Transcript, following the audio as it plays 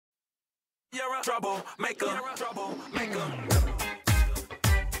You're a troublemaker. Troublemaker.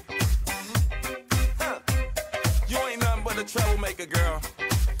 You ain't nothing but a troublemaker, girl.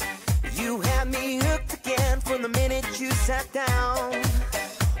 You had me hooked again from the minute you sat down.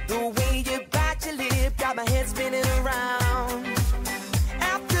 The way you bite your lip got my head spinning around.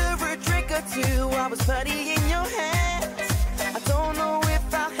 After a drink or two, I was putty in your hands. I don't know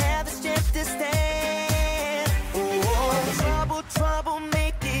if I'll have the strength to stand. Oh,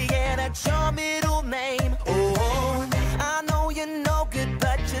 troublemaker, yeah, that's your middle name. Oh, I know you're no good,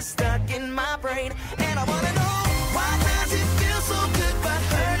 but you're stuck in my brain. And I wanna know, why does it feel so good but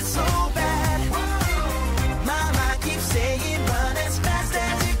hurt so bad? My mind keeps saying run as fast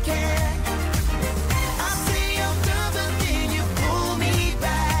as you can. I say I'm done, but then you pull me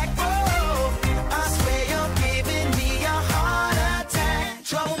back. Oh, I swear you're giving me a heart attack.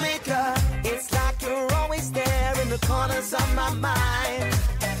 Troublemaker, it's like you're always there in the corners of my mind.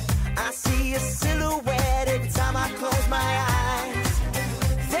 I see a silhouette every time I close my eyes.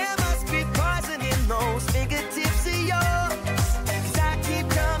 There must be poison in those fingertips of yours, 'cause I keep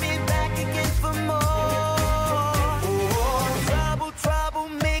coming back again for more. Oh,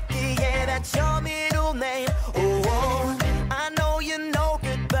 troublemaker, yeah, that's your middle name. Oh, I know you're no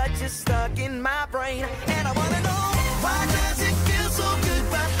good, but you're stuck in my brain. And I wanna know, why does it feel so good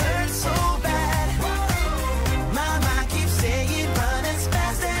but hurt so bad? My mind keeps saying run as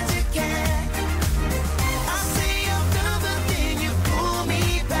fast as you can. I say I'm done, but then you pull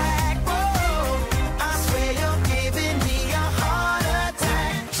me back. Oh, I swear you're giving me a heart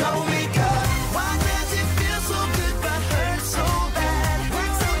attack. Troublemaker, why does it feel so good but hurt so bad?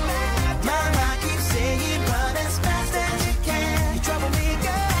 My mind keeps saying run as fast as you can. You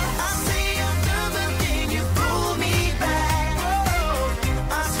troublemaker, I say I'm done, but then you pull me back. Oh,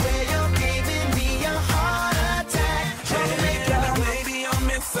 I swear you're giving me a heart attack. Troublemaker. Now maybe I'm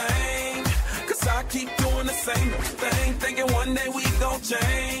insane, 'cause I keep doing the same thing, thinking one day we gon'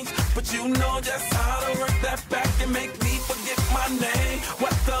 change. But you know just how to work that back and make me forget my name.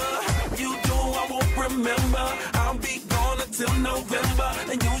 What the heck you do, I won't remember. I'll be gone until November,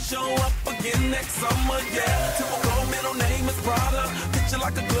 and you show up again next summer, yeah. Typical middle name is Rida. Picture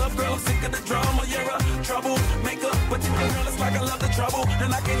like a glove, girl, I'm sick of the drama. You're a troublemaker, but you can girl, it's like I love the trouble,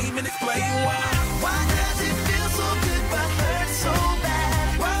 and I can't even explain why. Why does it feel so good but hurt so bad?